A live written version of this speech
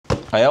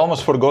I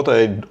almost forgot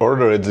I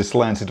ordered this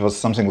lens. It was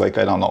something like,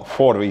 I don't know,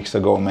 4 weeks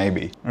ago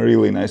maybe.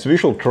 Really nice. We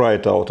should try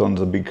it out on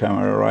the big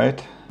camera, right?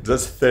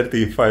 That's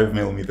 35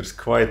 millimeters,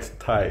 quite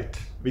tight.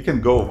 We can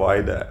go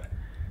wider.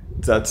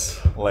 That's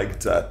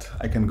like that.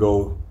 I can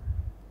go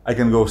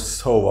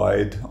so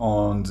wide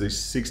on this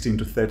 16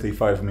 to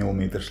 35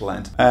 millimeters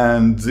lens.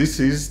 And this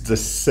is the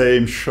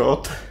same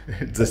shot,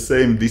 the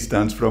same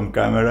distance from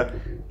camera,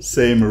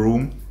 same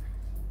room.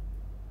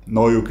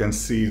 Now you can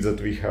see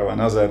that we have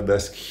another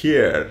desk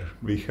here.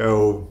 We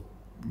have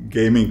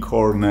gaming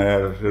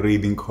corner,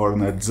 reading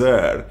corner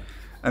there.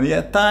 And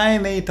yeah,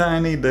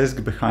 tiny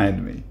desk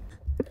behind me.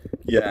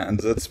 Yeah, and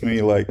that's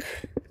me like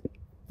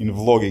in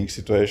vlogging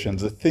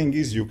situations. The thing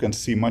is, you can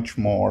see much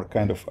more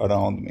kind of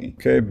around me.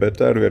 Okay,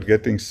 better, we're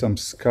getting some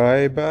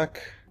sky back.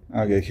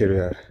 Okay, here we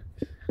are.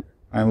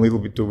 I'm a little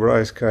bit too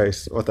bright,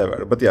 skies,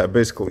 whatever. But yeah,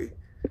 basically,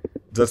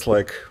 that's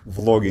like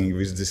vlogging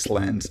with this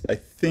lens. I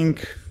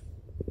think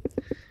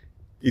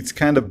it's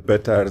kind of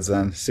better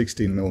than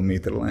 16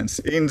 millimeter lens.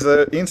 In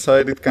the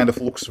inside, it kind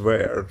of looks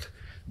weird.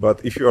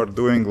 But if you are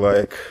doing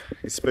like,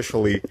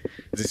 especially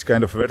this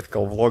kind of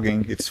vertical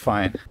vlogging, it's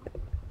fine.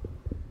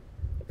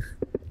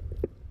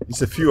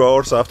 It's a few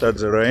hours after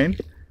the rain.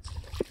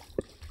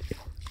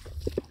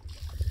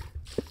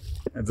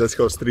 And that's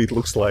how street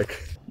looks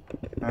like.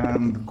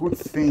 And good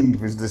thing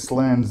with this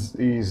lens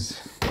is,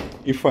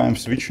 if I'm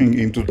switching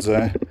into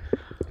the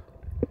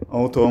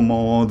auto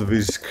mode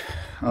with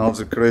all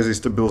the crazy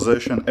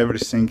stabilization,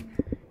 everything,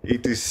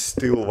 it is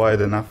still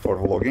wide enough for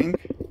vlogging.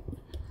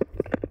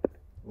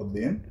 What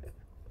the end?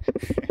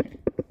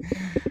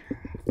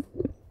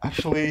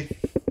 Actually,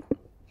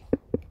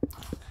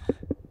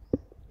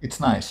 it's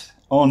nice.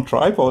 On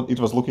tripod, it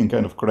was looking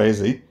kind of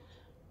crazy,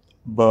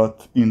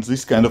 but in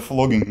this kind of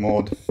vlogging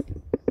mode,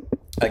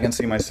 I can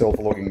see myself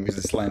vlogging with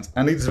this lens,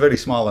 and it's very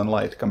small and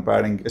light,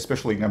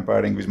 especially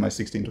comparing with my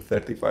 16 to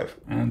 35.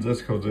 And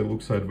that's how they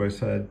look side by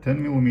side.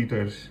 10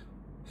 millimeters,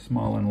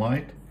 small and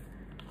light,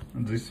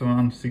 and this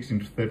one 16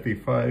 to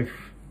 35.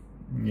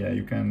 Yeah,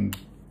 you can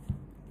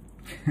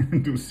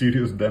do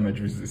serious damage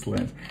with this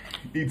lens.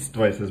 It's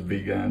twice as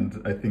big and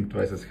I think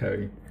twice as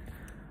heavy.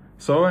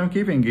 So I'm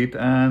keeping it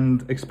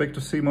and expect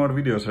to see more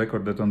videos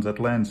recorded on that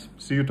lens.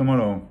 See you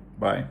tomorrow.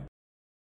 Bye.